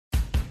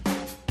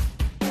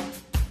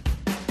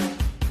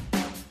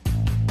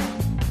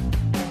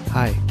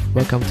Hi,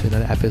 welcome to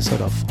another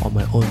episode of On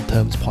My Own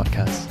Terms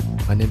podcast.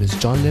 My name is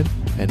John Lim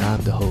and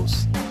I'm the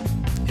host.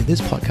 In this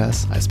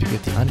podcast, I speak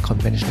with the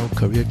unconventional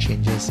career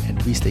changers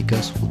and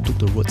risk-takers who took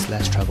the roads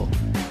less traveled.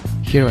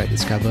 Here I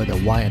discover the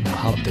why and the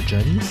how of the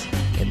journeys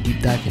and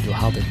deep dive into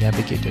how they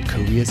navigate their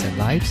careers and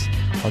lives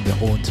on their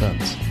own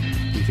terms.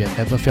 If you have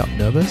ever felt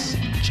nervous,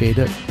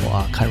 jaded, or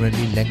are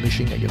currently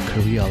languishing at your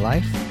career or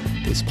life,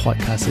 this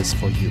podcast is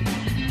for you.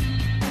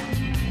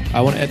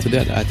 I want to add to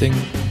that. I think,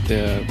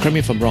 correct me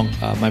if I'm wrong,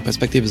 my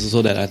perspective is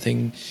also that I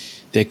think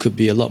there could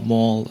be a lot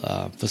more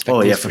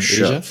perspectives from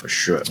Asia, for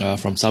sure.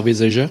 From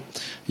Southeast Asia.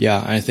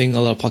 Yeah, I think a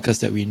lot of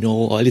podcasts that we know,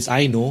 or at least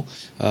I know,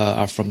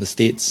 are from the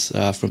States,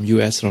 from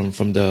US,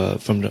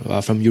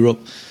 from Europe.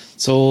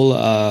 So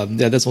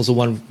that's also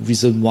one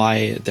reason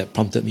why that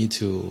prompted me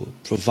to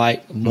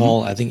provide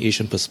more, I think,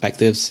 Asian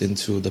perspectives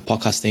into the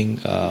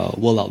podcasting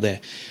world out there.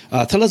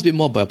 Tell us a bit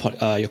more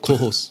about your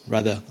co-host,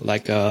 rather.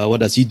 Like, what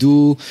does he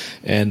do?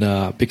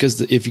 And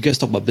because if you guys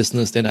talk about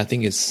business, then I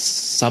think it's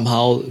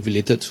somehow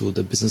related to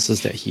the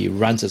businesses that he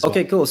runs as well.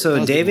 Okay, cool.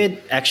 So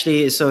David,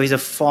 actually, he's a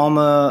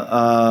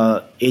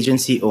former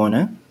agency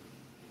owner.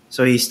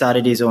 So he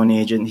started his own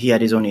he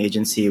had his own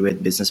agency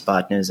with business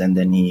partners, and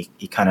then he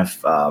kind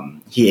of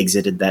he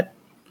exited that,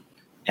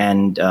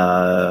 and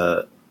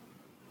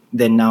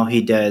then now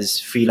he does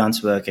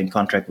freelance work and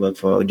contract work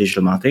for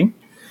digital marketing.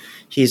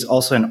 He's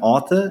also an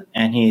author,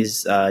 and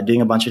he's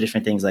doing a bunch of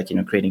different things, like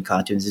creating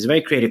cartoons. He's a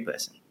very creative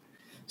person.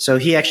 So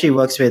he actually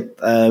works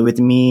with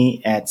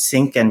me at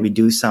Sync, and we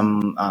do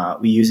some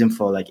we use him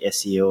for like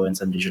SEO and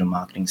some digital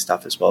marketing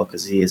stuff as well,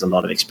 because he has a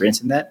lot of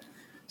experience in that.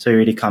 So he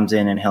really comes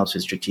in and helps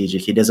with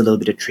strategic. He does a little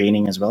bit of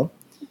training as well.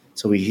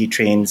 So he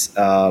trains,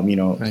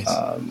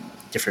 nice.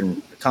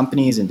 Different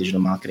companies in digital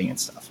marketing and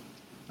stuff.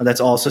 And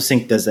that's also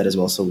Sync does that as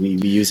well. So we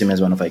use him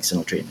as one of our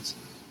external trainers.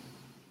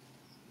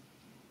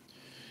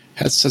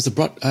 Has the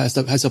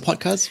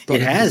podcast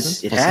brought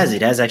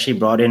it has actually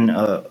brought in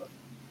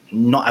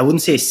I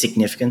wouldn't say a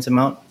significant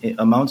amount,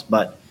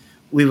 but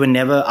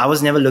I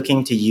was never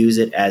looking to use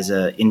it as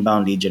an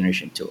inbound lead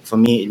generation tool. For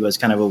me, it was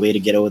kind of a way to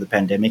get over the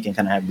pandemic and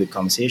kind of have a good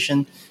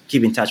conversation,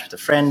 keep in touch with a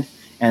friend,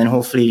 and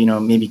hopefully,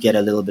 maybe get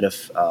a little bit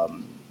of,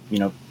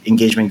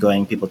 engagement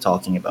going, people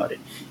talking about it.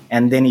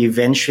 And then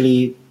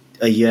eventually,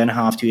 a year and a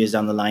half, 2 years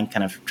down the line,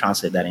 kind of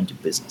translate that into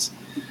business.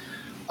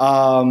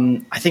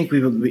 I think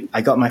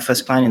I got my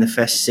first client in the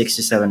first 6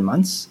 to 7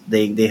 months.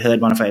 They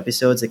heard one of our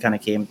episodes. They kind of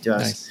came to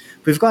us. Nice.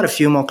 We've got a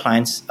few more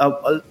clients,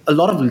 a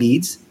lot of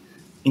leads.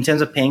 In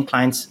terms of paying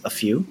clients, a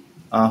few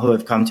who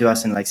have come to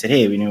us and said,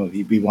 hey,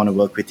 we want to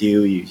work with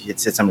you. You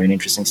said some really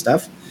interesting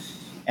stuff.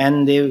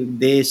 And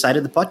they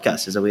cited the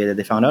podcast as a way that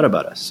they found out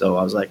about us. So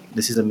I was like,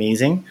 this is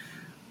amazing.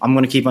 I'm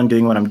going to keep on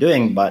doing what I'm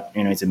doing, but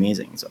it's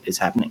amazing. So it's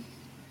happening.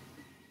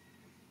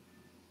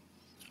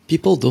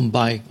 People don't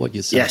buy what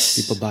you sell. Yes.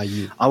 People buy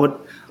you. This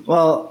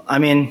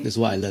is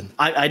what I learned.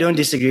 I don't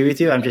disagree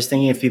with you. I'm just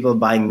thinking if people are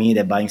buying me,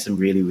 they're buying some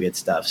really weird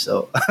stuff.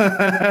 So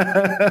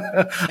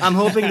I'm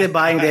hoping they're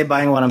buying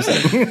what I'm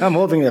selling. I'm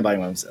hoping they're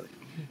buying what I'm selling.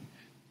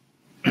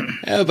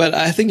 Yeah, but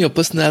I think your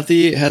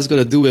personality has got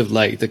to do with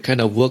the kind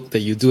of work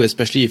that you do,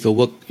 especially if your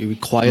work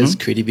requires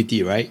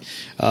creativity, right?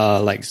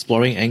 Like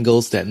exploring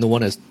angles that no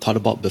one has thought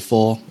about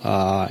before.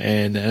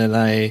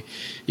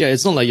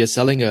 It's not like you're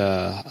selling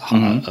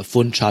a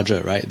phone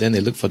charger, right? Then they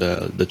look for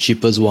the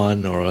cheapest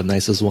one or a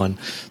nicest one.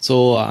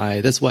 So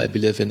that's what I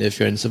believe in. If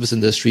you're in the service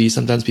industry,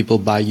 sometimes people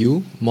buy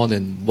you more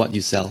than what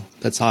you sell.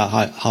 That's how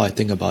I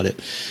think about it.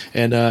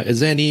 And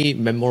is there any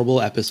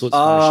memorable episodes you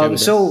want to share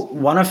with us? So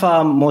one of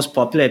our most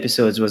popular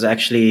episodes was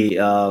actually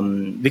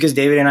because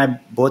David and I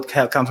both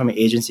come from an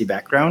agency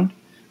background.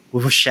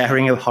 We were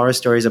sharing horror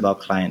stories about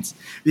clients.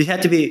 We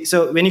had to be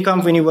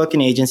when you work in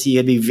an agency, you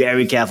have to be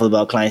very careful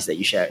about clients that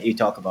you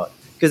talk about,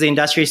 because the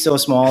industry is so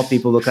small.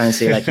 People will kind of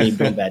say hey,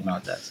 don't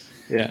badmouth us.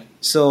 Yeah.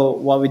 So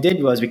what we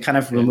did was we kind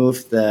of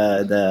removed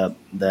the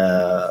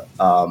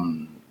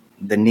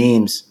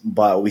names,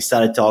 but we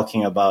started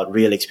talking about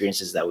real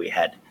experiences that we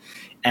had.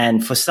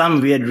 And for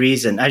some weird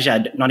reason,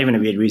 actually not even a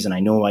weird reason, I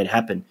know why it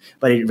happened,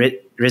 but it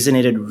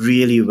resonated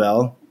really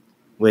well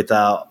with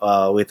our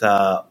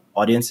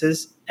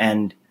audiences.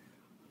 And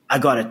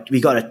we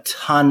got a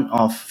ton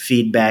of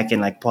feedback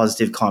and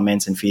positive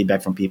comments and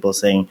feedback from people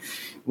saying,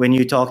 when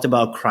you talked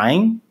about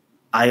crying,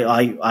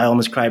 I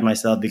almost cried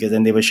myself, because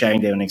then they were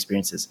sharing their own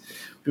experiences.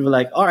 We were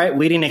like, all right,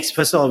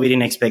 first of all, we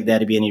didn't expect there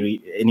to be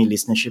any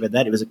listenership at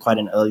that. It was quite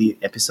an early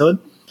episode.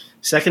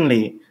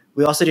 Secondly,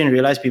 we also didn't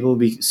realize people would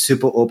be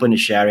super open to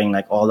sharing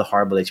all the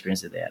horrible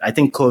experiences they had. I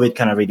think COVID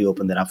kind of really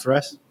opened that up for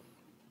us.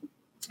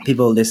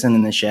 People listened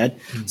and then shared.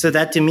 So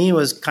that to me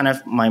was kind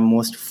of my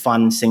most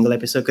fun single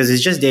episode, because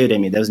it's just David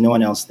and me. There was no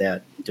one else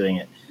there doing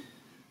it.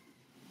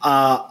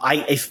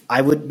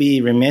 I would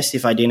be remiss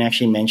if I didn't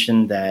actually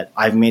mention that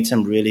I've made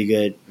some really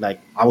good, I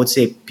would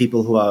say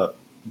people who are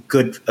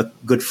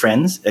good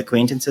friends,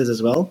 acquaintances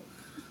as well,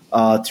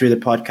 through the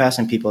podcast,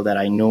 and people that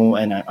I know,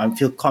 and I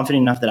feel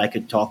confident enough that I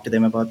could talk to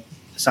them about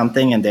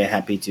something and they're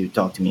happy to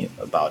talk to me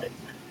about it.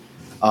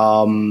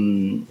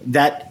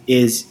 That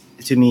is,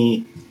 to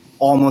me,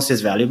 almost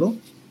as valuable.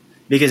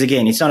 Because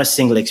again, it's not a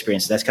single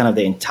experience. That's kind of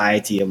the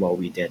entirety of what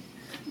we did.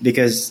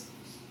 Because,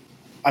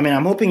 I mean,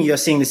 I'm hoping you're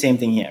seeing the same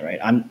thing here, right?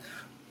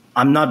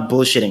 I'm not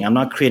bullshitting. I'm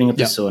not creating a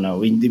persona.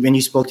 When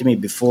you spoke to me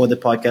before the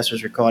podcast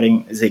was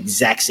recording, it's the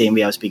exact same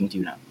way I was speaking to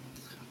you now.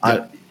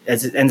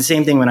 And the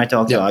same thing when I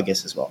talk to our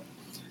guests as well.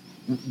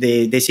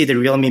 They see the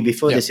real me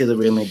before, they see the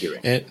real me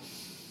during.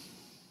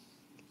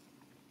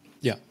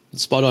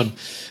 Spot on.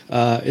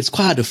 It's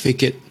quite hard to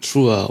fake it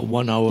through a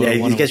 1 hour.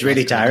 Yeah, it gets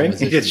really tiring.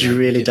 It gets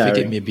really tiring.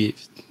 Fake it maybe.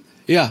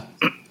 Yeah.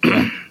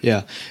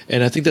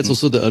 And I think that's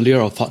also the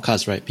allure of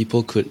podcasts, right?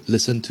 People could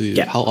listen to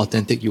how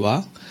authentic you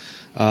are.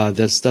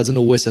 There doesn't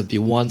always have to be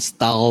one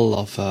style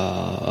of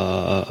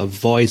a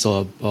voice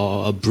or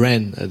a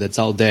brand that's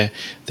out there.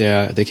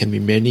 There can be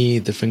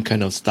many different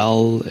kind of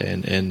style,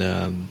 and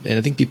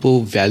I think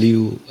people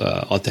value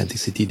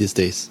authenticity these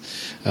days.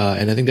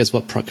 And I think that's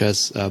what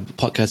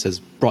podcast has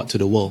brought to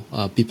the world.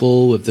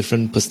 People with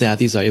different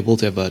personalities are able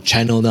to have a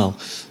channel now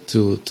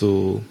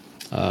to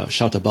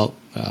shout about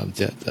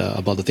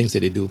the things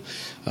that they do.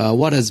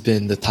 What has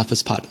been the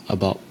toughest part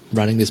about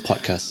running this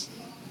podcast?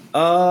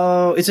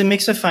 It's a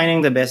mix of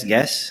finding the best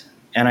guests,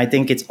 and I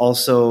think it's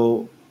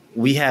also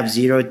we had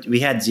zero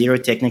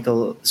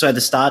technical. So at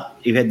the start,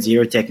 we had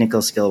zero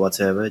technical skill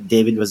whatsoever.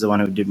 David was the one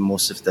who did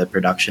most of the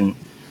production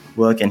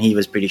work, and he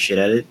was pretty shit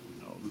at it.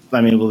 I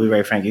mean, we'll be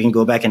very frank. You can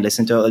go back and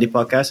listen to our early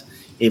podcast.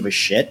 It was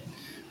shit.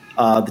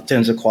 The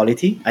terms of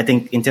quality, I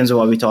think, in terms of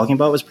what we're talking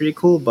about, was pretty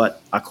cool,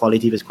 but our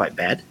quality was quite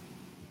bad.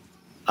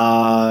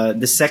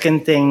 The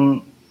second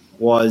thing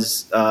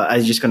was, I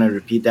was just going to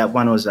repeat that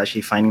one, was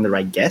actually finding the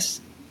right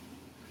guests.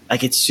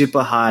 Like, it's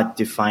super hard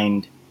to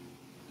find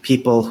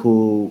people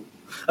who,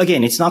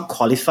 again, it's not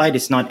qualified,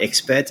 it's not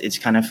experts, it's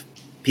kind of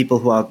people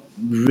who are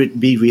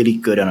be really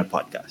good on a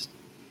podcast.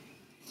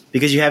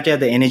 Because you have to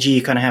have the energy,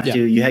 you kind of have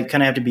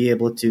to be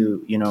able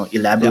to,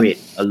 elaborate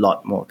a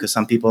lot more. Because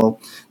some people,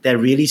 they're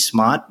really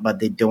smart, but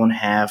they don't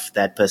have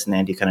that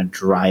personality to kind of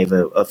drive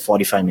a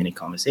 45-minute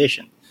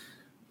conversation.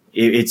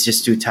 It's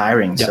just too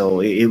tiring. Yeah. So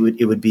it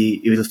would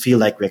feel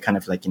like we're kind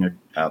of like,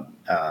 trying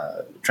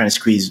to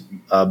squeeze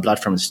blood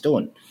from a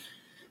stone.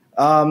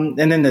 And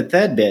then the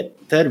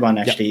third one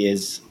actually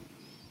is,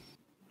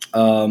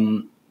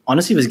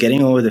 honestly, was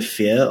getting over the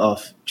fear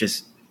of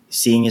just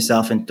seeing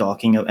yourself and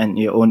talking and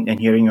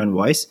hearing your own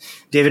voice.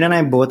 David and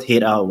I both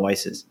hate our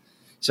voices.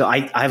 So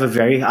I have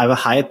a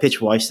higher pitched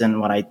voice than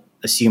what I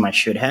assume I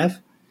should have.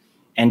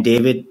 And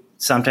David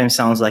sometimes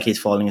sounds like he's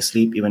falling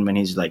asleep even when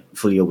he's like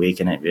fully awake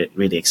and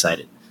really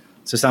excited.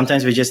 So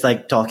sometimes we're just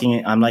like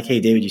talking. I'm like, hey,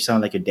 David, you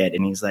sound like you're dead.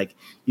 And he's like,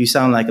 you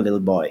sound like a little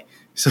boy.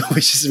 So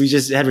we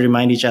just had to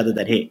remind each other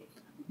that, hey,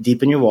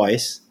 deepen your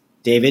voice.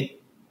 David,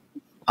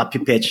 up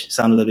your pitch,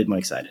 sound a little bit more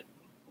excited.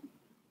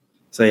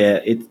 So yeah,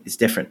 it's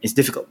different. It's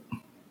difficult.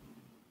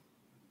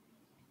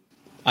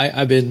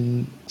 I've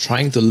been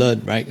trying to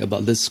learn, right,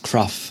 about this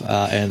craft,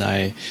 and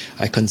I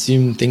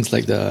consume things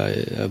like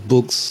the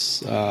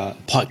books,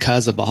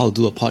 podcasts about how to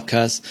do a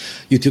podcast,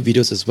 YouTube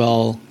videos as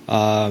well.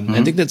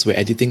 I think that's where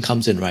editing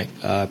comes in, right?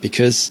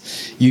 Because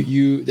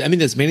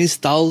there's many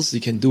styles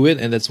you can do it,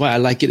 and that's why I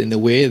like it in the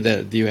way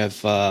that you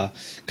have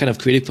kind of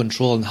creative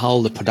control on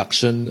how the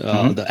production,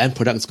 the end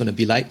product is going to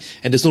be like.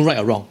 And there's no right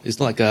or wrong. It's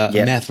not like a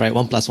math, right?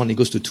 1 + 1 =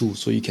 2.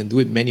 So you can do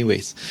it many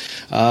ways.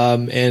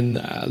 And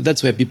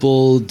that's where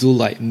people do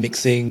like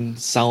mixing,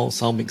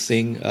 sound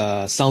mixing,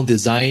 sound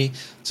design,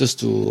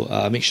 just to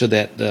make sure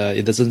that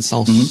it doesn't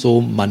sound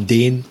so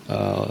mundane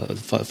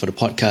for the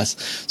podcast.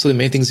 So there are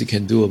many things you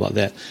can do about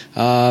that.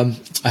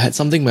 I had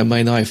something in my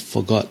mind now, I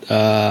forgot.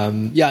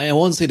 I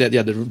want to say that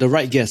the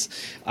right guess.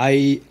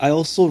 I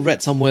also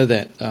read somewhere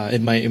that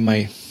in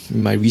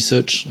my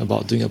research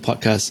about doing a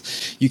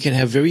podcast, you can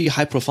have very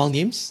high profile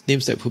names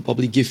that will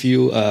probably give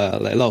you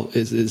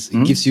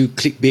it gives you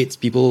clickbaits,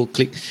 people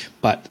click.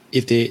 But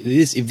if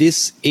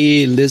this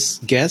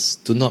A-list guests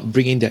do not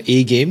bring in their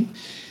A game,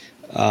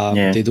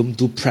 they don't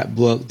do prep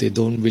work, they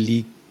don't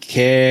really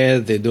care,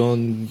 they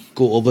don't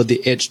go over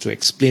the edge to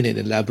explain and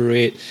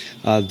elaborate,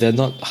 they're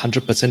not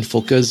 100%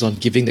 focused on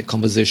giving the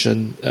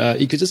conversation,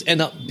 it could just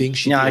end up being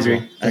shitty. I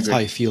agree. That's how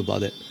I feel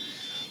about it.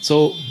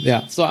 So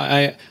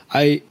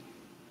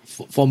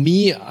for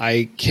me,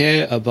 I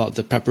care about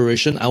the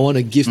preparation. I want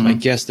to give my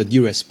guests the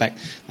due respect.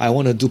 I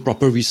want to do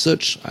proper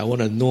research. I want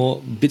to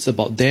know bits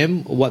about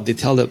them, what they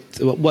tell,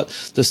 what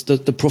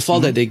the profile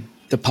that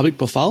the public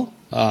profile.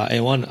 I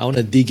want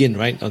to dig in,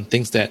 right, on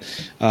things that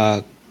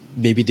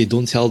maybe they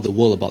don't tell the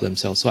world about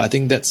themselves. So I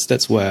think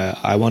that's where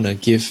I want to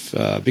give,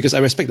 because I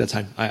respect that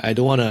time. I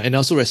don't want to, and I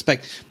also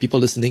respect people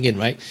listening in,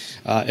 right?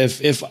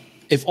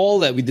 If all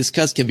that we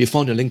discuss can be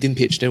found on your LinkedIn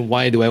page, then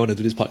why do I want to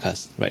do this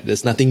podcast, right?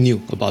 There's nothing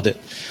new about it.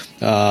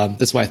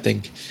 That's why I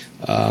think.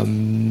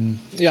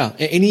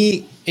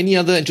 Any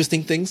other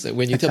interesting things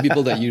when you tell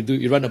people that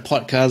you run a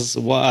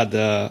podcast? What are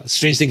the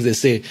strange things they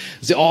say? They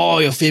say, "Oh,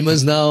 you're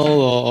famous now,"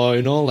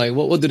 or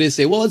what do they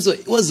say? What's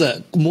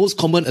the most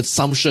common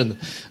assumption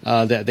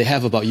that they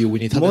have about you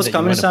when you tell them that you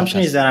run a podcast? Most common assumption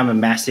is that I'm a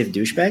massive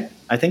douchebag.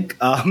 I think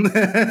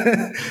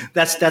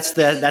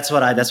that's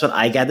what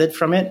I gathered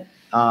from it.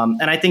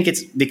 And I think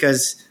it's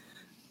because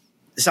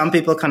some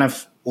people kind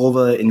of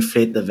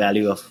overinflate the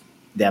value of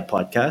their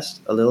podcast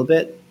a little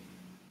bit.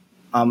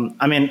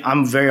 I mean,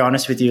 I'm very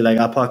honest with you. Like,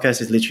 our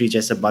podcast is literally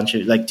just a bunch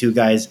of like two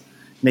guys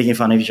making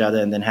fun of each other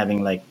and then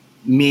having like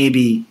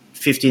maybe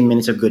 15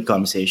 minutes of good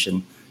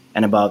conversation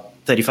and about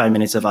 35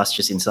 minutes of us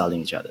just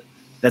insulting each other.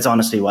 That's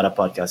honestly what a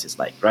podcast is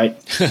like, right?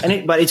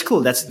 But it's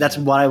cool. That's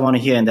what I want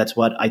to hear, and that's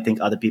what I think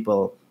other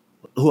people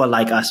who are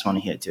like us want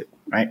to hear too,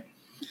 right?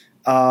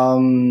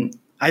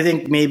 I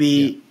think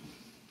maybe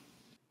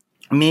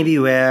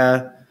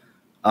where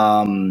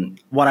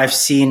what I've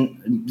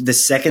seen, the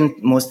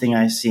second most thing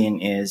I've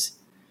seen is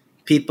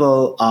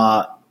people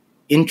are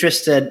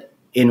interested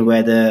in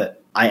whether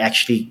I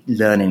actually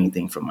learn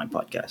anything from my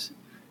podcast.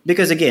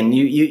 Because again,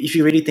 you if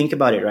you really think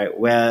about it, right,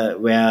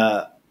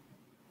 where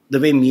the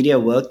way media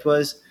worked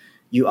was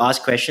you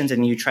ask questions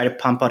and you try to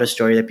pump out a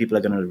story that people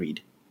are going to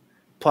read.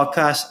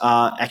 Podcasts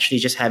are actually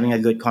just having a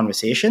good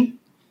conversation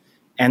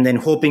and then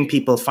hoping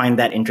people find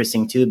that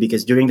interesting too,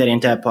 because during that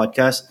entire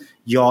podcast,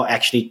 you're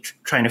actually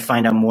trying to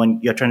find out more.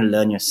 You're trying to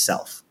learn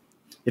yourself.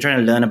 You're trying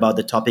to learn about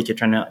the topic. You're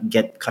trying to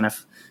get kind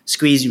of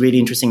squeeze really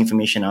interesting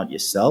information out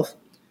yourself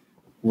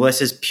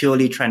versus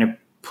purely trying to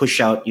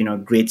push out,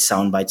 great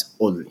sound bites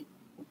only.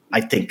 I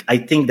think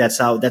that's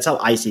how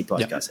I see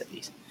podcasts, at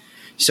least.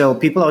 So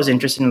people are always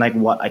interested in like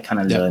what I kind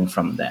of learn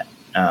from that,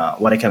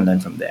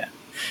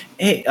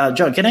 Hey,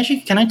 John, can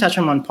I touch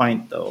on one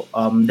point though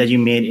that you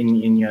made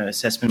in your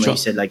assessment where you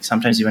said like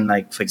sometimes even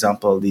like, for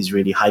example, these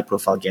really high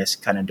profile guests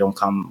kind of if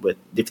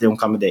they don't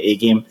come with their A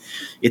game,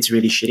 it's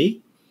really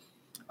shitty.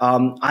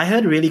 I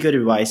heard really good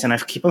advice, and I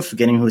keep on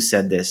forgetting who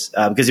said this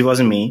because it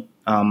wasn't me,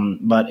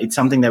 but it's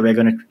something that we're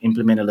going to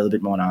implement a little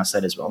bit more on our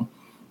side as well.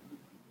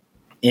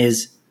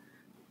 Is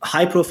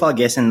high profile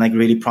guests and like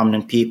really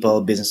prominent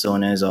people, business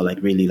owners, or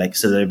like really like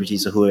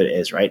celebrities or who it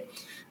is, right?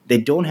 They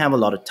don't have a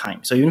lot of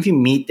time. So even if you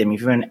meet them, if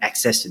you have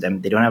access to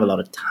them, they don't have a lot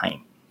of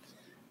time.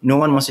 No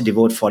one wants to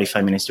devote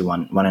 45 minutes to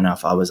one and a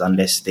half hours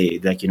unless they're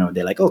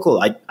like, oh,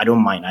 cool, I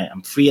don't mind.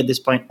 I'm free at this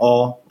point,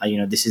 or,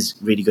 this is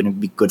really going to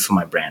be good for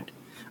my brand.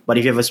 But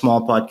if you have a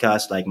small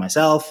podcast like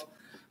myself,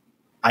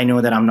 I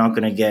know that I'm not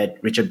going to get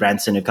Richard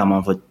Branson to come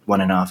on for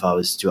 1.5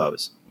 hours, 2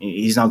 hours.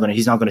 He's not going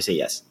to say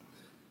yes.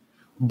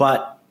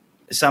 But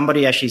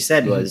somebody actually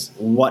said was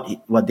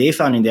what they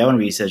found in their own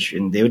research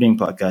and they were doing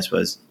podcasts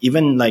was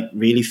even like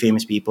really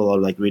famous people or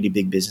like really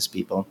big business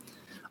people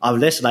are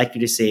less likely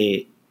to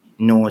say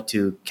no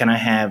to, can I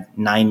have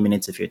 9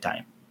 minutes of your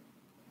time,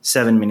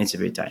 7 minutes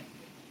of your time?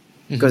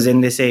 Because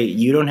then they say,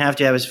 you don't have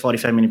to have a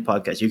 45-minute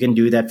podcast. You can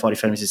do that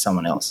 45 minutes with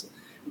someone else.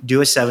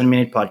 Do a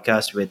 7-minute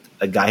podcast with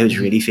a guy who's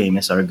really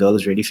famous or a girl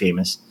who's really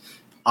famous.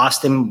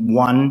 Ask them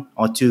 1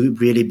 or 2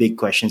 really big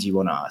questions you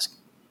want to ask.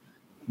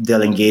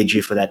 They'll engage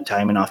you for that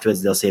time, and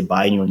afterwards they'll say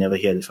bye, and you'll never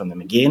hear from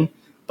them again.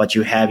 But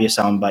you have your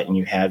soundbite and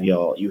you have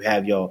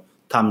your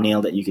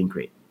thumbnail that you can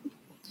create.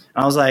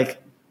 And I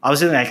was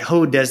thinking like,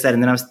 who does that?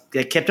 And then I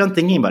kept on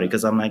thinking about it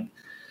because I'm like,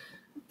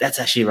 that's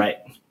actually right.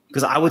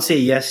 Because I would say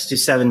yes to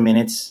 7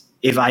 minutes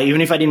even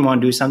if I didn't want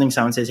to do something.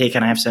 Someone says, hey,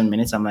 can I have 7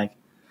 minutes? I'm like,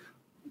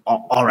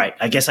 all right,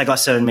 I guess I got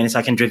 7 minutes.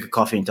 I can drink a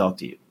coffee and talk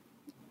to you.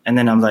 And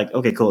then I'm like,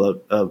 okay,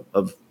 cool.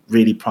 A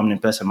really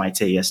prominent person might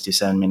say yes to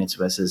 7 minutes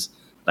versus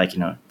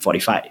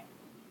 45.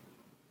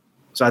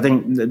 So I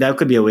think that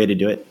could be a way to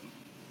do it.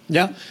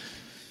 Yeah.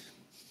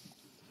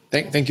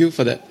 Thank you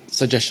for that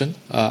suggestion.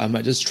 I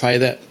might just try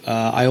that.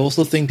 I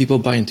also think people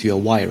buy into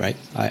your why, right?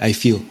 I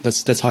feel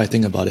that's how I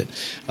think about it.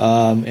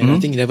 And I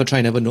think you never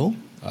try, never know.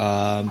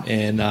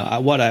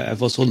 What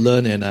I've also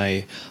learned and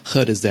I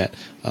heard is that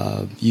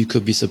you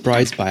could be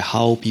surprised by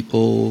how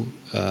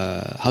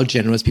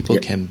generous people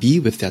can be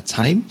with their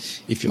time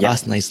if you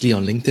ask nicely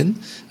on LinkedIn.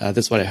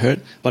 That's what I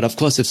heard. But of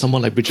course, if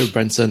someone like Richard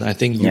Branson, I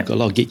think you've got a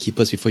lot of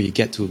gatekeepers before you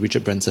get to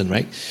Richard Branson,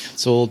 right?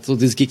 So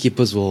these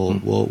gatekeepers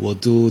will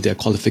do their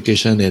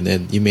qualification,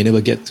 and you may never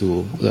get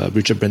to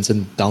Richard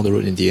Branson down the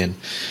road in the end.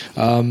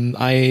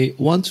 I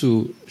want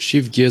to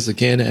shift gears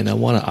again, and I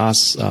want to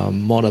ask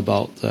more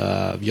about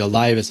your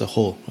life as a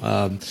whole.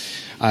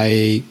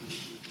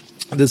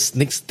 This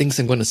next things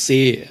I'm going to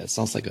say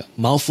sounds like a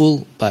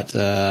mouthful, but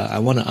I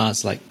want to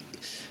ask,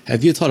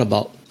 have you thought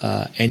about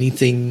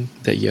anything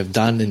that you have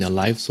done in your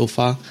life so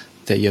far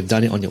that you have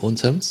done it on your own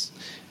terms?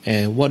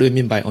 And what do you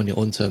mean by on your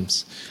own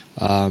terms?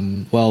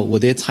 Were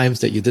there times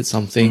that you did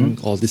something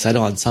or decided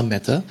on some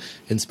matter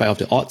in spite of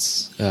the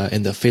odds,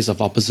 in the face of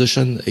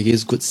opposition,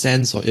 against good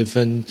sense, or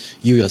even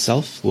you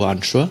yourself were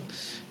unsure?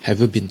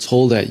 Have you been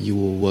told that you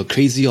were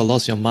crazy or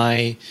lost your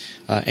mind?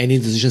 Any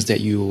decisions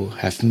that you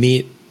have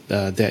made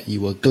that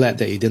you were glad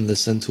that you didn't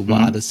listen to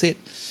what others said?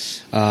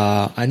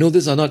 I know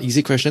these are not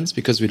easy questions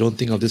because we don't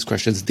think of these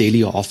questions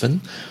daily or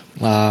often.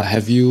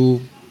 Have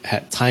you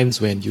had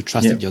times when you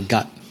trusted your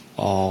gut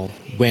or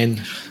went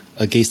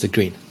against the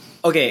grain?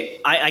 Okay,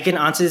 I can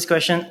answer this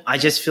question. I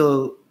just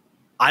feel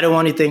I don't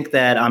want to think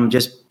that I'm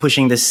just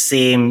pushing the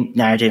same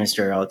narrative and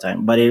story all the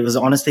time, but it was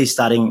honestly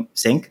starting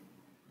sync.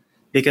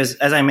 Because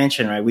as I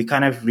mentioned, right, we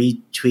kind of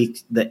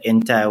retweaked the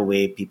entire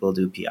way people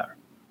do PR.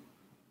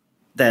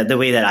 the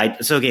way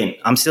that so again,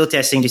 I'm still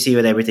testing to see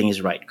whether everything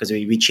is right, because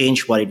we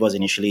changed what it was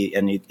initially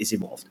and it's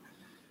evolved.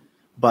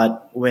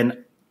 But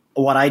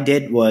what I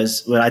did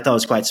was, what I thought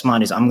was quite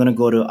smart, is I'm going to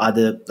go to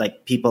other,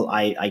 like, people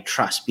I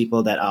trust,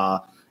 people that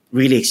are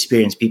really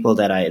experienced, people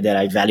that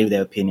I value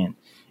their opinion,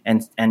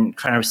 and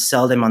kind of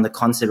sell them on the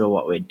concept of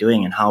what we're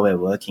doing and how we're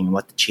working and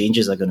what the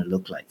changes are going to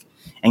look like,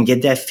 and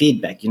get their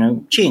feedback.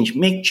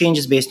 Make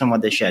changes based on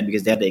what they shared,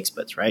 because they're the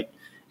experts, right?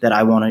 That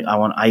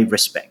I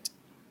respect.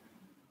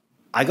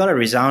 I got a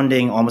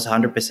resounding almost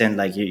 100%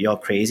 like, you're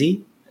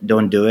crazy.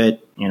 Don't do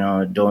it.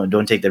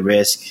 Don't take the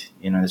risk.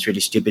 It's really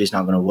stupid. It's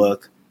not going to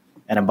work,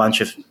 and a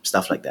bunch of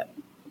stuff like that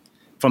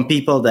from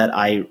people that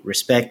I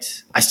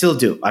respect. I still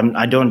do.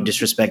 I don't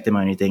disrespect them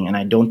or anything, and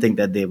I don't think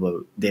that they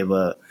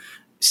were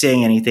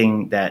saying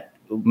anything that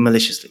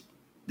maliciously.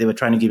 They were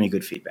trying to give me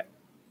good feedback.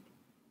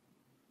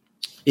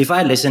 If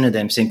I listened to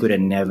them, Sync would have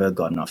never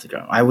gotten off the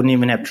ground. I wouldn't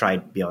even have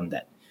tried beyond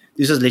that.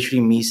 This was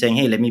literally me saying,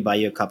 "Hey, let me buy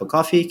you a cup of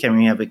coffee. Can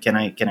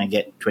I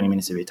get 20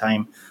 minutes of your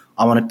time?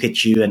 I want to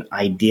pitch you an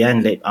idea,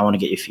 and I want to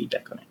get your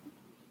feedback on it."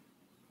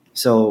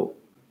 So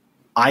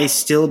I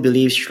still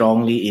believe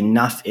strongly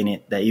enough in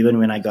it that even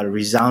when I got a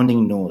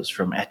resounding no's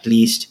from at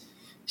least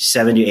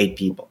 7 to 8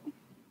 people,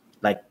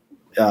 like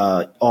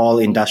all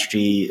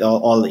industry,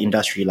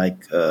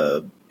 like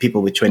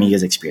people with 20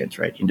 years experience,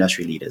 right?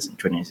 Industry leaders and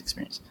 20 years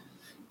experience.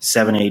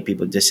 7 or 8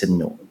 people just said,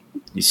 "No,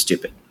 you're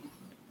stupid."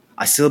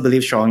 I still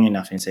believe strongly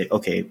enough and say,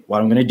 okay,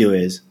 what I'm going to do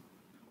is,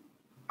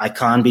 I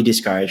can't be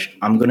discouraged.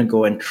 I'm going to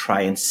go and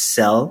try and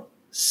sell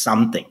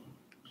something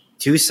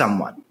to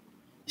someone,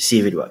 see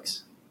if it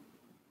works.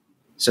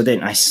 So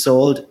then I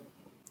sold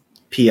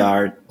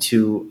PR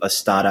to a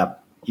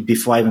startup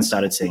before I even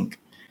started Sync,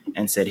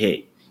 and said,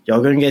 hey,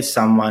 you're going to get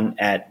someone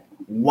at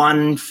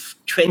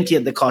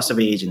 1/20 the cost of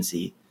an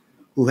agency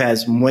who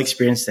has more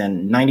experience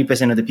than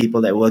 90% of the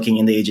people that are working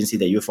in the agency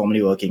that you're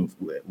formerly working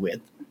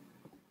with.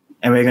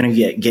 And we're going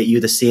to get you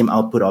the same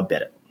output or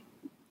better.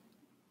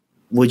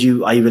 Are you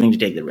willing to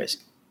take the risk?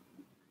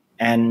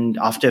 And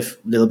after a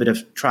little bit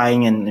of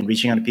trying and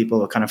reaching out to people,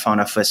 we kind of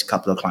found our first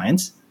couple of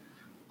clients.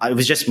 It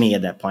was just me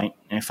at that point,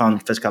 and I found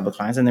the first couple of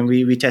clients, and then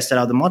we tested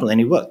out the model, and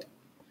it worked.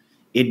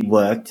 It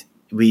worked.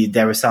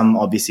 There were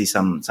obviously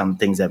some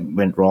things that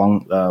went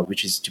wrong,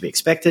 which is to be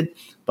expected,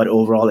 but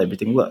overall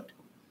everything worked.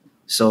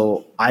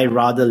 So I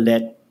rather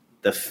let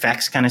the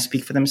facts kind of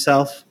speak for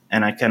themselves,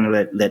 and I kind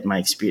of let my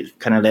experience,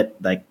 kind of let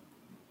like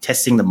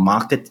testing the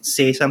market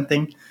say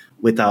something,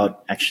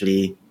 without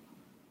actually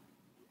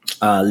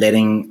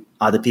letting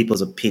other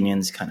people's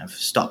opinions kind of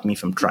stop me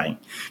from trying.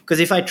 Because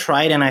if I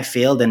tried and I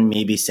failed, then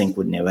maybe Sync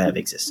would never have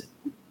existed.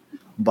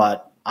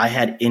 But I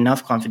had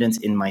enough confidence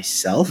in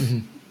myself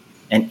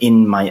and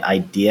in my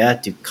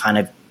idea to kind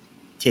of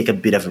take a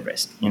bit of a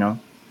risk,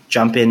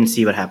 jump in,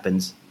 see what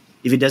happens.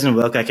 If it doesn't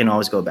work, I can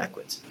always go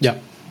backwards. Yeah,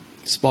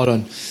 spot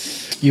on.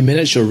 You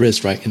manage your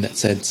risk, right, in that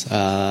sense.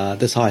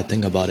 That's how I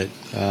think about it.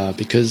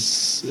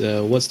 Because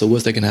what's the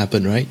worst that can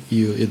happen, right?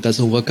 It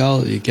doesn't work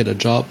out, you get a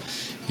job,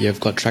 you have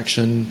got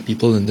traction,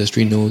 people in the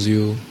industry knows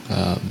you.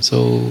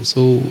 So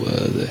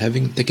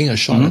taking a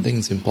shot, I think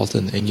is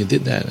important, and you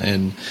did that,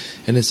 and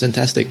it's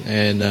fantastic.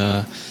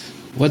 And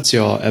what's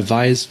your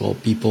advice for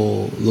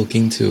people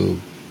looking to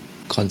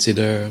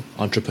consider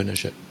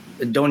entrepreneurship?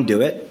 Don't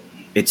do it.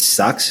 It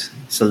sucks.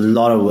 It's a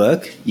lot of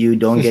work. You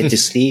don't get to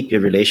sleep. Your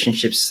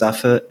relationships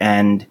suffer,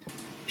 and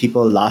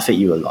people laugh at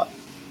you a lot.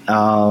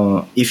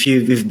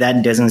 If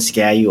that doesn't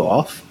scare you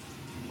off,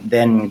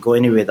 then go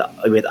in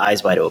with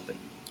eyes wide open.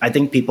 I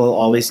think people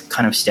always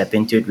kind of step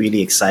into it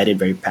really excited,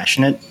 very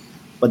passionate,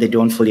 but they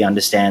don't fully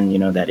understand,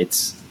 that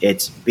it's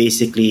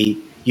basically,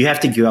 you have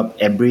to give up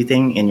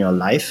everything in your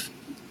life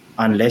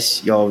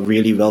unless you're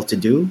really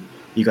well-to-do.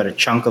 You got a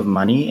chunk of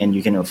money and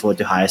you can afford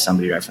to hire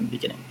somebody right from the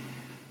beginning.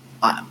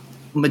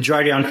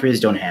 Majority of entrepreneurs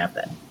don't have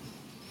that.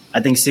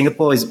 I think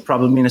Singapore is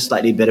probably in a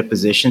slightly better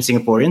position.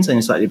 Singaporeans are in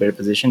a slightly better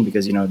position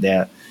because,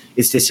 they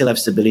still have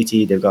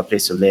stability. They've got a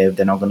place to live.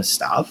 They're not going to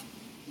starve.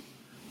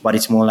 But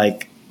it's more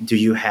like, are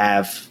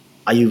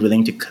you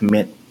willing to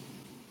commit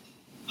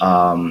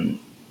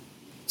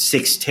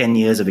 6-10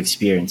 years of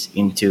experience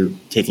into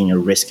taking a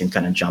risk and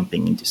kind of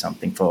jumping into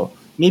something for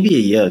maybe a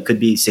year? It could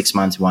be 6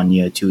 months, 1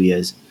 year, 2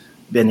 years.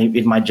 Then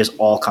it might just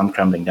all come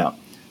crumbling down.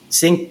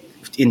 Sync,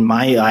 in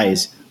my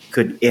eyes,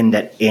 could end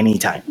at any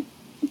time.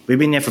 We've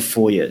been there for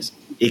 4 years.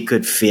 It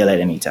could fail at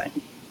any time.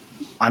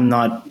 I'm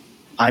not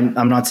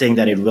saying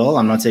that it will.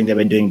 I'm not saying that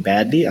we're doing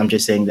badly. I'm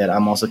just saying that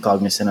I'm also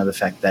cognizant of the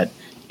fact that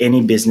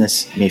any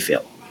business may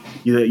fail.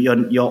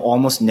 You're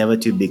almost never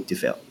too big to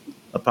fail,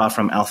 apart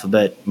from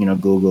Alphabet,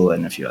 Google,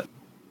 and a few others.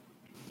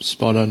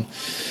 Spot on.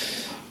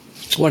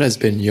 What has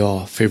been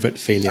your favorite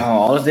failure? Oh,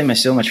 all of them are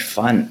so much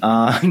fun.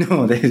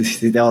 No,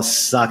 they all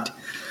sucked.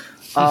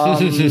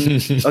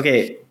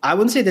 Okay, I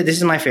wouldn't say that this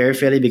is my favorite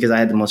failure because I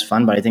had the most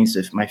fun, but I think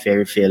it's my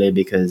favorite failure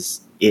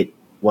because it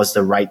was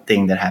the right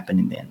thing that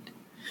happened in the end.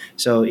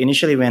 So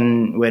initially,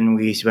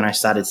 when I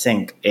started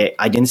Sync,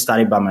 I didn't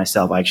start it by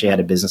myself. I actually had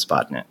a business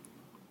partner.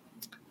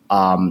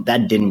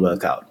 That didn't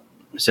work out.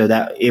 So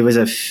that it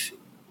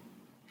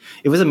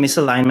it was a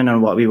misalignment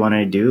on what we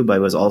wanted to do, but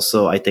it was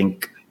also, I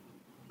think,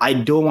 I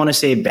don't want to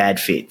say bad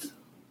faith,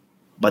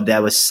 but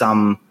there was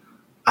some,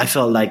 I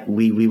felt like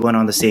we weren't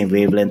on the same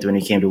wavelength when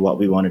it came to what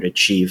we wanted to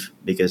achieve,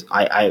 because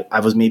I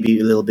was maybe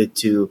a little bit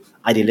too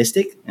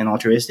idealistic and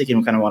altruistic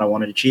in kind of what I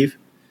wanted to achieve.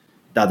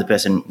 The other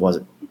person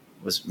was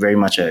very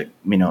much a,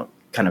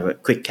 kind of a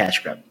quick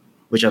cash grab,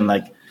 which I'm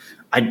like,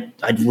 I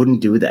wouldn't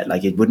do that.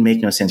 Like, it would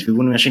make no sense. We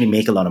wouldn't actually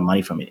make a lot of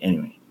money from it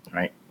anyway,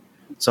 right?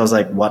 So I was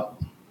like, what?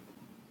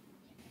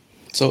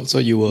 So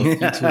you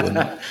two were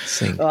not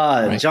saying.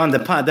 Right? John, the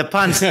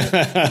puns.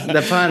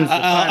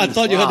 I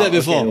thought you heard that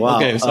before. Okay, wow.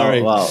 Okay,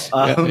 sorry. Wow.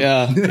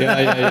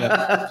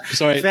 Yeah.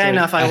 Sorry. Fair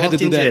enough. I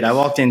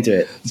walked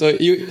into it.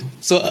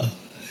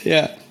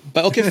 Yeah.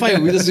 But okay,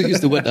 fine. We just use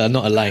the word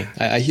not align.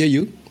 I hear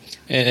you.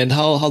 And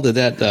how did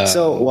that?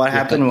 So what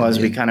happened was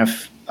we kind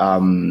of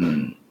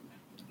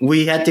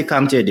we had to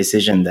come to a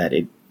decision that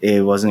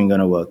it wasn't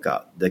going to work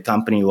out. The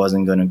company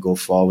wasn't going to go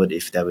forward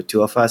if there were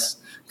two of us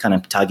kind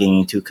of tugging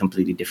in two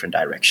completely different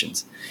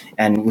directions.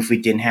 And if we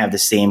didn't have the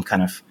same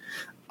kind of,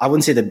 I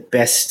wouldn't say the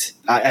best,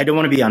 I don't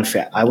want to be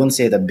unfair. I wouldn't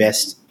say the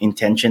best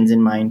intentions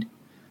in mind,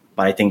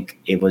 but I think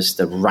it was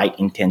the right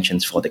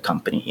intentions for the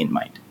company in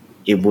mind.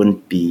 It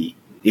wouldn't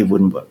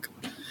work.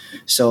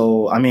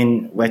 So, I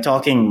mean, we're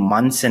talking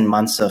months and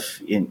months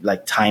of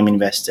time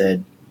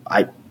invested.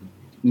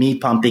 Me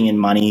pumping in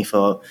money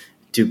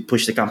to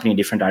push the company in a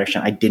different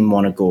direction. I didn't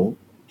want to go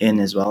in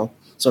as well.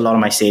 So a lot of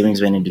my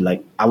savings went into,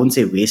 I wouldn't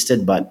say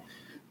wasted, but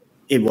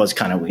it was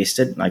kind of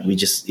wasted. Like I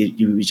just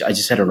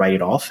had to write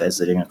it off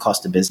as a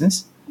cost of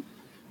business.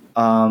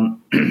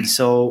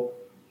 So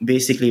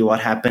basically what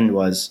happened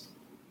was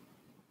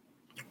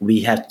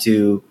we had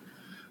a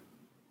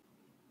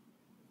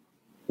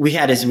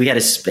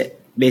split.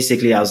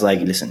 Basically I was like,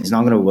 listen, it's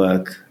not going to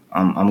work.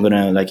 I'm going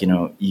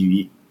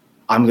to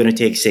I'm going to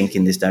take Sync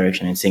in this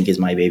direction, and Sync is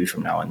my baby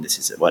from now on. This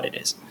is what it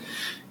is.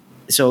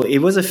 So it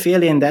was a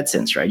failure in that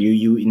sense, right?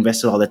 You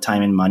invested all the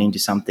time and money into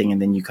something,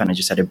 and then you kind of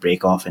just had to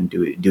break off and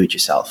do it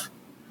yourself.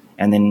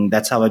 And then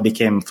that's how I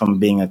became from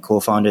being a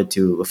co-founder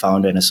to a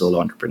founder and a solo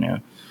entrepreneur.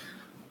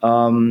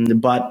 And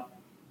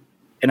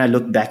I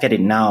look back at it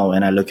now,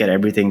 and I look at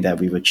everything that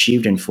we've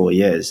achieved in 4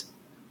 years.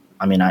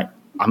 I mean,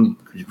 I'm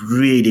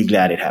really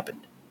glad it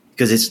happened,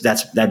 because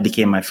that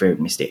became my favorite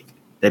mistake.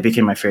 That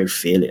became my favorite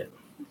failure.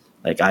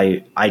 Like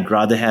I'd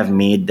rather have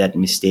made that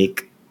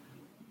mistake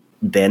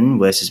then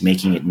versus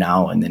making it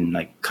now and then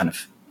kind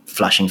of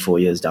flushing 4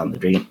 years down the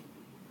drain.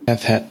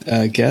 I've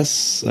had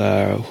guests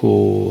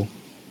who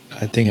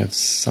I think have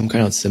some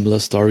kind of similar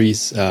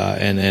stories,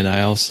 and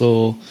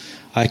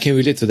I can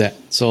relate to that.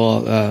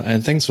 So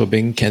and thanks for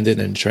being candid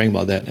and sharing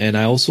about that. And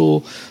I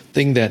also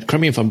think that,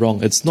 correct me if I'm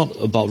wrong, it's not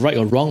about right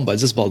or wrong, but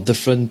it's just about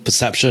different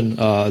perception,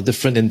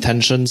 different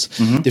intentions,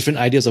 different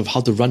ideas of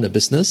how to run a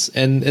business.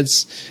 And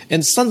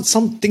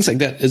some things like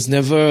that is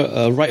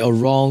never right or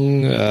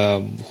wrong,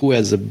 who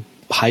has a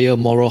higher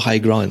moral high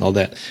ground and all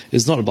that.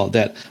 It's not about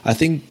that. I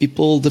think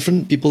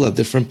different people have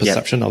different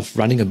perception of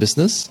running a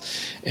business.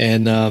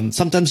 And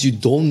sometimes you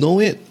don't know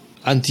it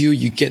until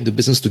you get the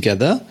business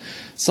together.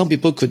 Some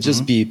people could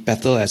just be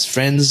better as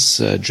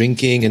friends,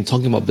 drinking and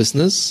talking about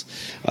business.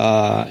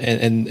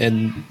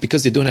 And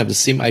because they don't have the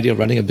same idea of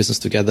running a business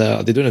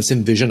together, they don't have the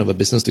same vision of a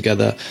business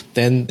together,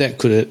 then that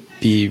could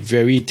be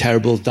very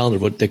terrible down the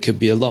road. There could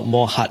be a lot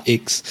more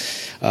heartaches,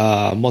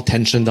 more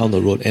tension down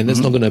the road, and that's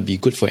not going to be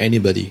good for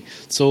anybody.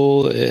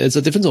 So it's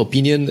a difference of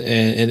opinion,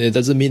 and it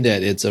doesn't mean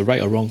that it's a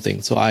right or wrong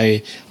thing. So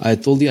I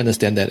totally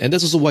understand that. And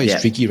that's also why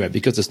it's tricky, right?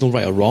 Because there's no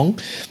right or wrong.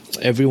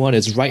 Everyone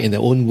is right in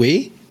their own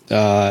way.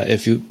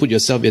 If you put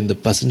yourself in the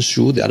person's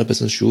shoe, the other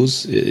person's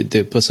shoes,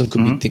 the person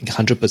could be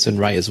 100%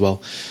 right as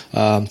well.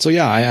 So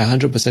yeah, I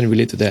 100%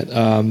 relate to that.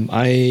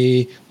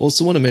 I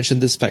also want to mention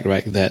this fact,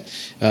 right, that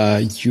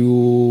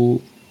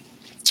you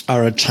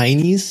are a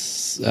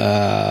Chinese,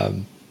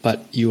 but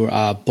you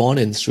are born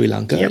in Sri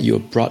Lanka. Yep. You were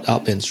brought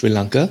up in Sri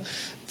Lanka.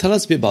 Tell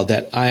us a bit about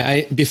that.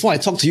 I before I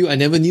talked to you, I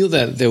never knew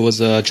that there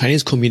was a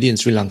Chinese community in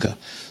Sri Lanka.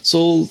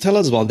 So tell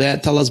us about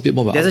that. Tell us a bit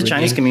more about. There's a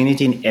Chinese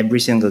community in every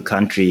single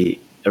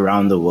country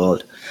around the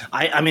world.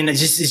 I mean, it's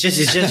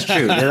just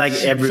true. They're like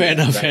everywhere.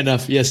 Fair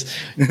enough. Yes.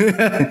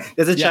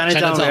 There's a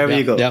Chinatown wherever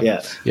you go.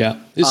 Yeah.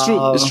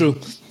 It's true.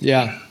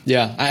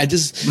 Yeah. I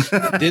just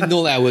didn't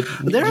know that I would.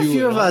 There are a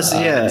few of us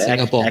here.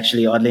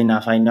 Actually, oddly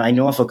enough, I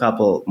know of a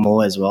couple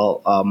more as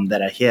well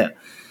that are here.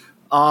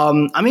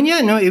 I mean,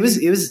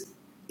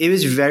 it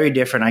was very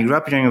different. I grew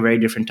up during a very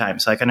different time.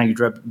 So I kind of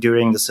grew up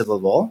during the Civil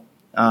War.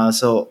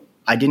 So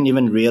I didn't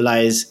even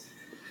realize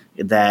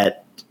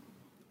that.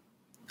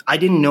 I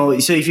didn't know.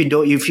 So if you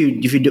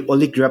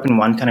only grew up in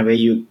one kind of way,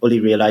 you only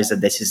realize that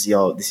this is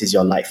your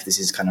life. This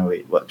is kind of the way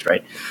it works,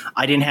 right?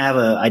 I didn't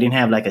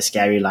have like a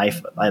scary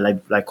life. I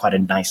like quite a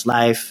nice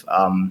life.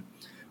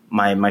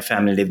 My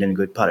family lived in a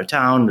good part of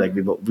town. Like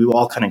we were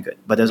all kind of good,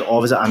 but there's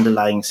always an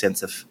underlying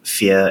sense of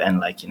fear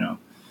and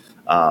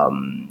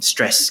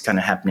stress kind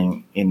of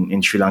happening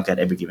in Sri Lanka at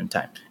every given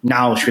time.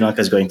 Now Sri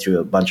Lanka is going through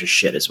a bunch of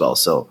shit as well,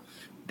 so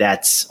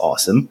that's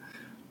awesome.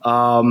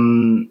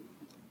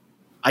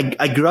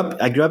 I grew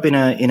up in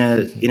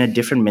a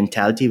different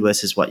mentality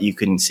versus what you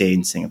can say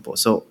in Singapore.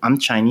 So I'm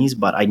Chinese,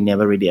 but I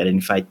never really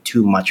identified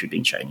too much with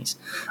being Chinese.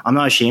 I'm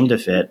not ashamed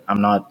of it.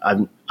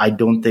 I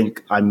don't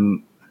think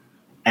I'm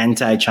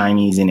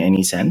anti-Chinese in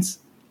any sense,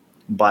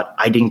 but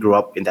I didn't grow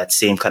up in that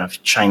same kind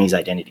of Chinese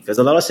identity, because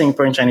a lot of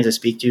Singaporean Chinese I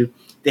speak to,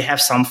 they have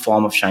some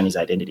form of Chinese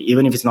identity.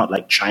 Even if it's not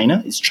like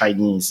China, it's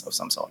Chinese of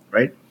some sort,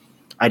 right?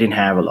 I didn't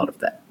have a lot of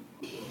that.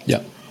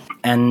 Yeah.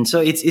 And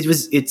so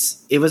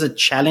it was a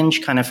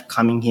challenge kind of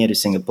coming here to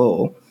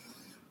Singapore,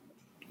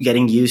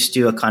 getting used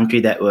to a country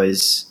that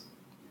was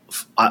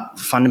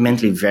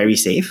fundamentally very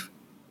safe,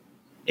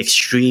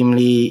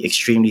 extremely,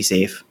 extremely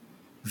safe,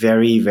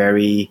 very,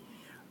 very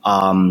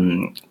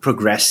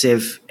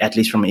progressive, at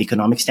least from an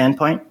economic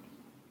standpoint.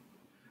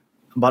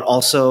 But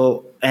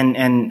also,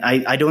 and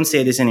I don't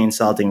say this in an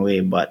insulting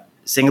way, but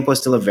Singapore is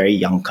still a very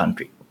young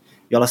country.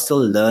 Y'all are still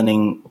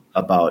learning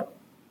about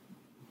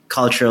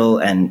cultural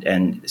and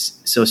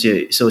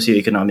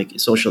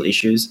socioeconomic social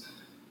issues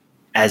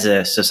as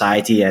a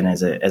society and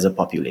as a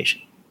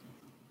population.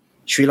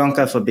 Sri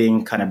Lanka, for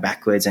being kind of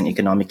backwards and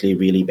economically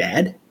really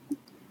bad,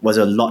 was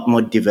a lot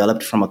more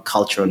developed from a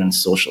cultural and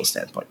social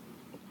standpoint.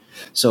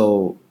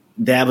 So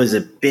that was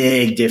a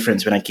big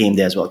difference when I came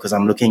there as well, because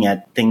I'm looking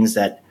at things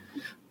that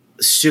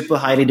super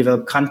highly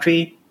developed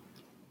country,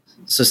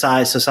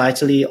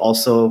 societally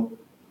also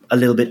a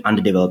little bit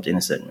underdeveloped in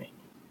a certain way.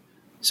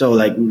 So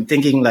like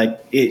thinking like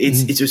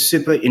it's a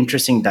super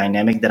interesting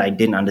dynamic that I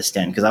didn't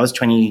understand, because I was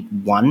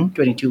 21,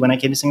 22 when I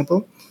came to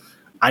Singapore.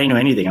 I didn't know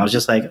anything. I was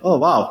just like, oh,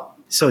 wow,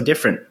 so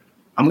different.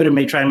 I'm going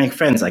to try and make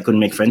friends. I couldn't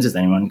make friends with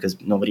anyone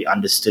because nobody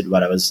understood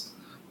what I was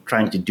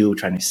trying to do,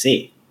 trying to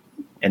say.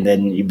 And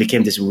then it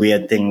became this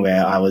weird thing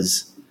where I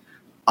was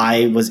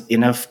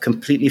in a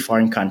completely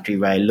foreign country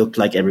where I looked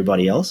like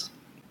everybody else,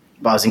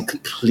 but I was in a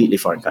completely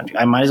foreign country.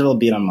 I might as well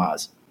be on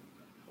Mars.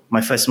 My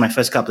first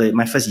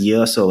year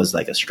or so was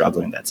like a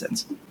struggle in that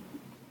sense.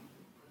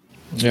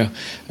 Yeah.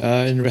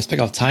 In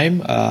respect of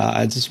time,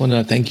 I just want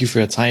to thank you for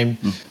your time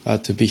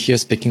to be here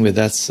speaking with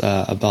us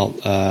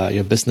about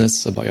your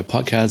business, about your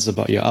podcast,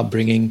 about your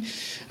upbringing.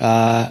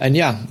 And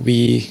yeah,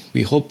 we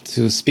hope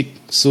to speak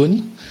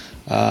soon.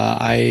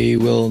 I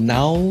will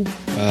now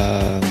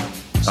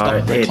stop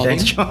recording. Hey,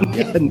 thanks, John.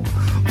 Yeah.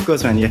 Of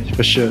course, man. Yeah,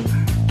 for sure.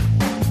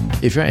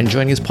 If you're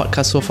enjoying this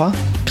podcast so far,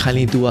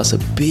 kindly do us a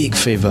big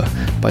favor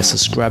by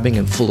subscribing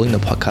and following the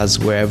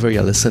podcast wherever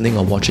you're listening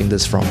or watching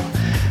this from.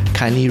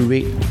 Kindly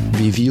rate,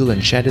 review,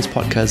 and share this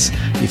podcast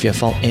if you have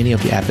found any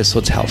of the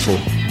episodes helpful.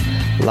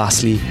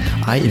 Lastly,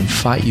 I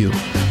invite you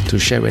to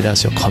share with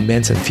us your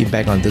comments and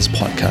feedback on this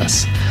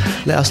podcast.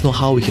 Let us know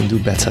how we can do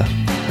better.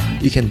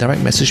 You can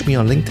direct message me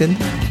on LinkedIn.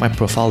 My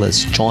profile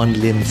is John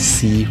Lim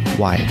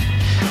CY,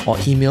 or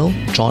email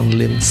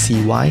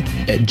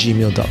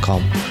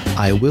johnlimcy@gmail.com.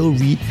 I will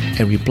read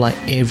and reply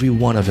every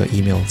one of your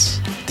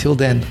emails. Till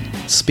then,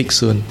 speak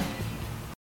soon.